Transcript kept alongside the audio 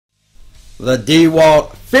the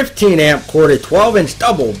DEWALT 15 amp corded 12-inch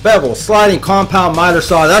double bevel sliding compound miter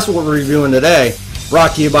saw. That's what we're reviewing today.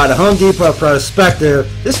 Brought to you by the Home Depot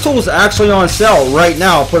Perspective. This tool is actually on sale right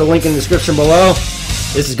now. I'll put a link in the description below.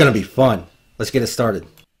 This is going to be fun. Let's get it started.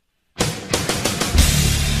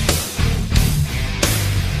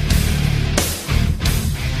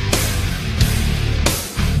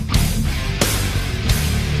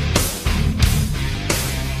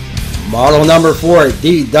 Model number 4,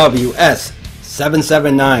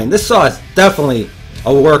 DWS779. This saw is definitely a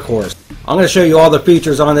workhorse. I'm going to show you all the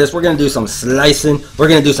features on this. We're going to do some slicing. We're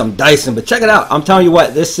going to do some dicing. But check it out. I'm telling you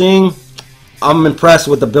what, this thing, I'm impressed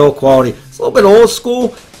with the build quality. It's a little bit old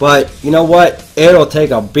school, but you know what? It'll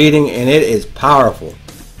take a beating, and it is powerful.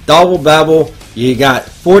 Double bevel. You got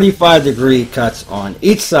 45-degree cuts on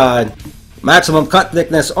each side. Maximum cut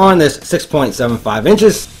thickness on this, 6.75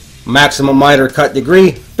 inches. Maximum miter cut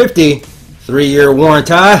degree, 50, 3-year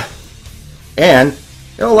warranty, and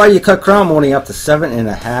it'll allow you to cut crown molding up to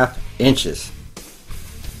 7.5 inches.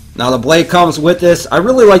 Now the blade comes with this. I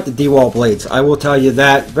really like the DEWALT blades. I will tell you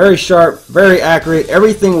that. Very sharp, very accurate.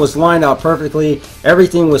 Everything was lined out perfectly.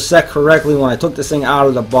 Everything was set correctly when I took this thing out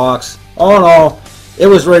of the box. All in all, it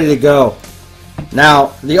was ready to go. Now,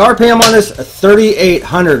 the RPM on this,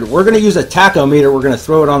 3,800. We're going to use a tachometer. We're going to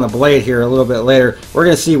throw it on the blade here a little bit later. We're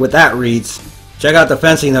going to see what that reads. Check out the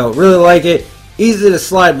fencing though. Really like it. Easy to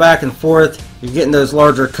slide back and forth. You're getting those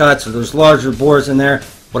larger cuts or those larger bores in there.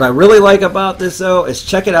 What I really like about this though is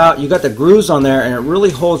check it out. You got the grooves on there and it really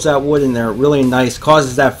holds that wood in there really nice.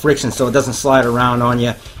 Causes that friction so it doesn't slide around on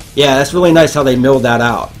you. Yeah, that's really nice how they milled that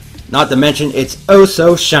out. Not to mention it's oh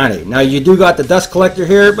so shiny. Now you do got the dust collector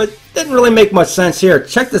here, but didn't really make much sense here.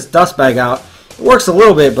 Check this dust bag out. It works a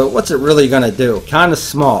little bit, but what's it really going to do? Kind of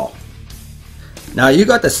small. Now you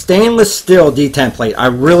got the stainless steel detent plate. I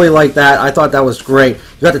really like that. I thought that was great.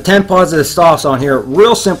 You got the 10 positive stops on here.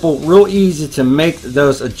 Real simple, real easy to make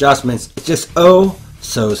those adjustments. It's just oh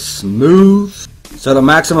so smooth. So the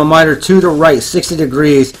maximum miter to the right, 60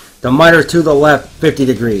 degrees. The miter to the left, 50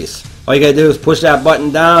 degrees. All you got to do is push that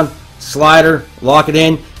button down, slider, lock it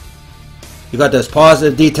in. You got those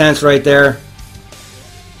positive detents right there.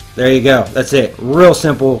 There you go. That's it. Real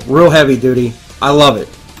simple, real heavy duty. I love it.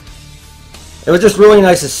 It was just really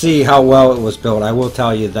nice to see how well it was built. I will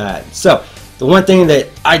tell you that. So, the one thing that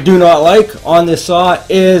I do not like on this saw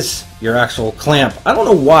is your actual clamp. I don't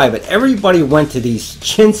know why, but everybody went to these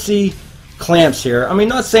chintzy clamps here. I mean,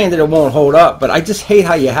 not saying that it won't hold up, but I just hate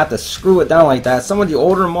how you have to screw it down like that. Some of the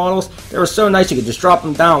older models, they were so nice you could just drop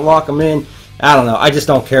them down, lock them in. I don't know. I just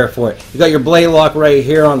don't care for it. You got your blade lock right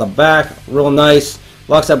here on the back. Real nice.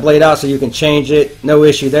 Locks that blade out so you can change it. No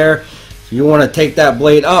issue there. If you want to take that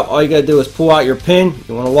blade up, all you got to do is pull out your pin.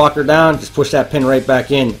 You want to lock her down, just push that pin right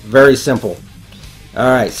back in. Very simple.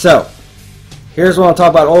 Alright, so here's what I'm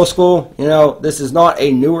talking about old school. You know, this is not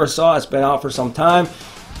a newer saw. It's been out for some time.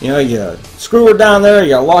 You know, you screw it down there.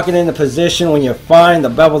 You lock it into position. When you find the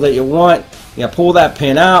bevel that you want, you pull that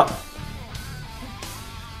pin out.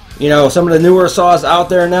 You know, some of the newer saws out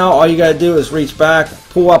there now, all you got to do is reach back,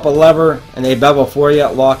 pull up a lever, and they bevel for you,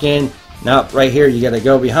 lock in. Now, right here, you got to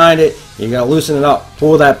go behind it. You got to loosen it up,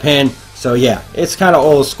 pull that pin. So, yeah, it's kind of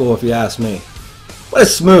old school if you ask me. But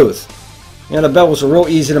it's smooth. You know, the bevels are real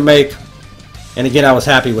easy to make. And again, I was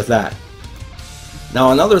happy with that.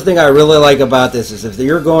 Now, another thing I really like about this is if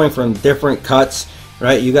you're going from different cuts,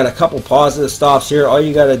 right, you got a couple positive stops here. All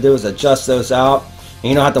you got to do is adjust those out. And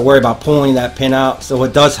you don't have to worry about pulling that pin out. So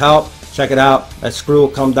it does help. Check it out. That screw will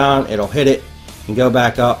come down. It'll hit it and go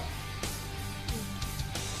back up.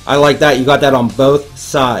 I like that. You got that on both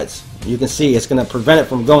sides. You can see it's going to prevent it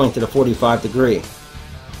from going to the 45 degree.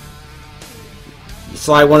 You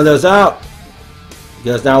slide one of those out. It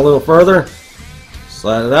goes down a little further.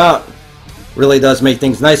 Slide it out. Really does make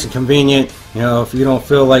things nice and convenient. You know, if you don't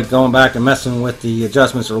feel like going back and messing with the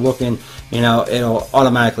adjustments or looking, you know, it'll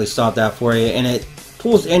automatically stop that for you. And it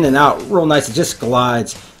pulls in and out real nice. It just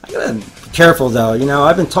glides. I gotta be careful though. You know,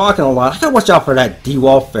 I've been talking a lot. I gotta watch out for that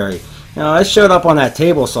DEWALT fairy. You know, I showed up on that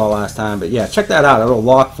table saw last time, but yeah, check that out. It'll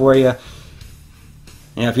lock for you.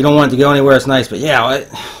 And if you don't want it to go anywhere, it's nice. But yeah,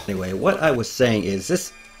 anyway, what I was saying is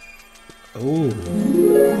this. Oh,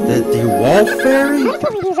 the DEWALT fairy? Hey,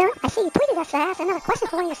 Tool Review, I see you tweeted us to ask another question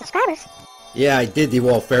for one of your subscribers. Yeah, I did,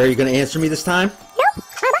 DEWALT fairy. You gonna answer me this time? Nope.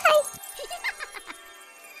 Bye-bye.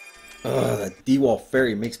 The DEWALT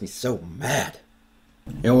fairy makes me so mad.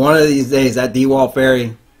 And one of these days, that DEWALT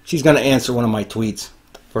fairy, she's gonna answer one of my tweets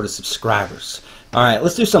for the subscribers. Alright,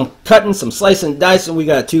 let's do some cutting, some slicing, dicing. We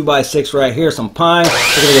got a 2x6 right here, some pine.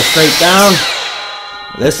 We're gonna go straight down.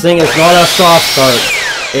 This thing is not a soft start.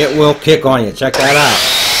 It will kick on you. Check that out.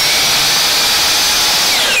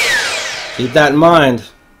 keep that in mind.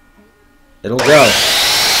 It'll go.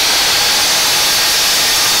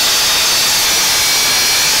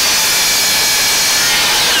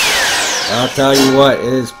 I'll tell you what, it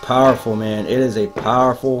is powerful, man. It is a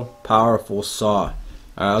powerful, powerful saw. Alright,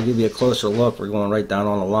 I'll give you a closer look. We're going right down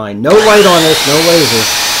on the line. No light on this, no laser.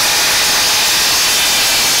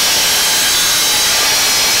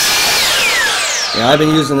 Yeah, I've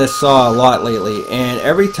been using this saw a lot lately, and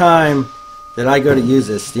every time that I go to use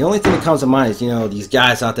this, the only thing that comes to mind is, you know, these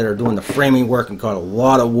guys out there are doing the framing work and got a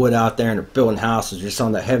lot of wood out there and they're building houses just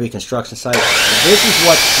on the heavy construction site. This is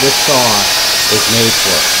what this saw is made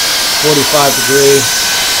for. 45 degree.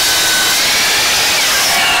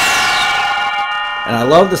 And I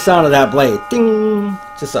love the sound of that blade. Ding!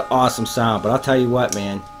 Just an awesome sound. But I'll tell you what,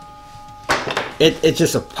 man. It's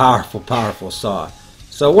just a powerful, powerful saw.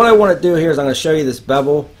 So what I want to do here is I'm going to show you this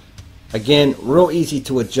bevel. Again, real easy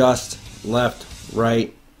to adjust. Left,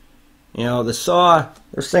 right. You know, the saw,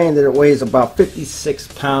 they're saying that it weighs about 56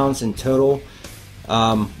 pounds in total.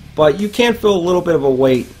 But you can feel a little bit of a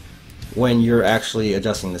weight when you're actually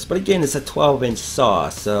adjusting this. But again, it's a 12-inch saw,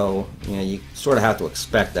 so you know, you sort of have to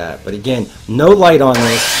expect that. But again, no light on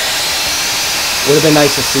this. Would have been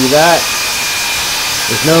nice to see that.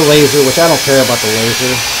 There's no laser, which I don't care about the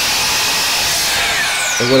laser.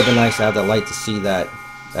 It would have been nice to have the light to see that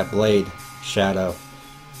blade shadow.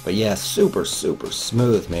 But yeah, super, super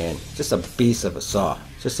smooth, man. Just a beast of a saw.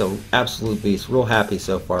 Just an absolute beast. Real happy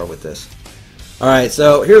so far with this. Alright,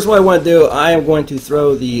 so here's what I want to do. I am going to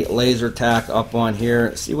throw the laser tack up on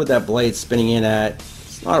here. See what that blade's spinning in at.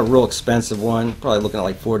 It's not a real expensive one. Probably looking at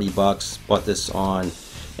like 40 bucks. Bought this on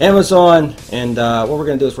Amazon. And what we're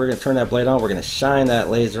going to do is we're going to turn that blade on. We're going to shine that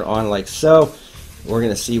laser on like so. We're going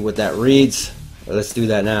to see what that reads. Let's do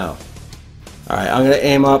that now. Alright, I'm going to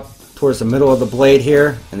aim up towards the middle of the blade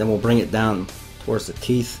here. And then we'll bring it down towards the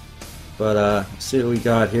teeth. But let's see what we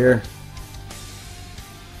got here.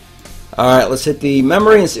 Alright, let's hit the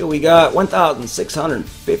memory and see what we got.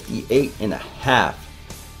 1,658.5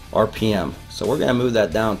 RPM. So we're going to move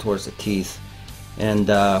that down towards the teeth. And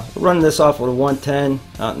we're running this off with a 110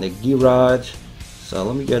 out in the garage. So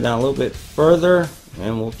let me go down a little bit further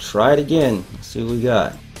and we'll try it again. Let's see what we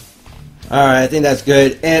got. Alright, I think that's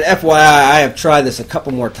good. And FYI, I have tried this a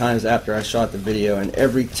couple more times after I shot the video. And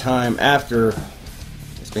every time after,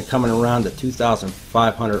 it's been coming around the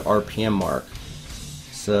 2,500 RPM mark.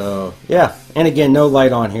 So yeah, and again, no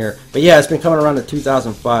light on here, but yeah, it's been coming around to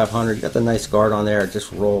 2,500. You got the nice guard on there, it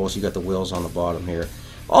just rolls. You got the wheels on the bottom here.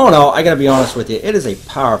 All in all, I gotta be honest with you, it is a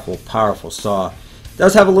powerful, powerful saw. It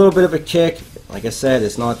does have a little bit of a kick. Like I said,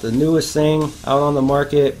 it's not the newest thing out on the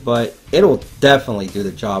market, but it'll definitely do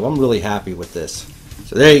the job. I'm really happy with this.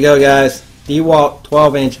 So there you go, guys. DEWALT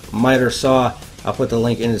 12-inch miter saw. I'll put the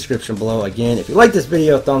link in the description below. Again, if you like this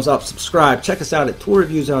video, thumbs up, subscribe. Check us out at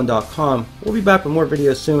toolreviewzone.com. We'll be back with more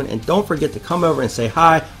videos soon. And don't forget to come over and say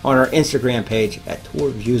hi on our Instagram page at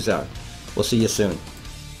toolreviewzone. We'll see you soon.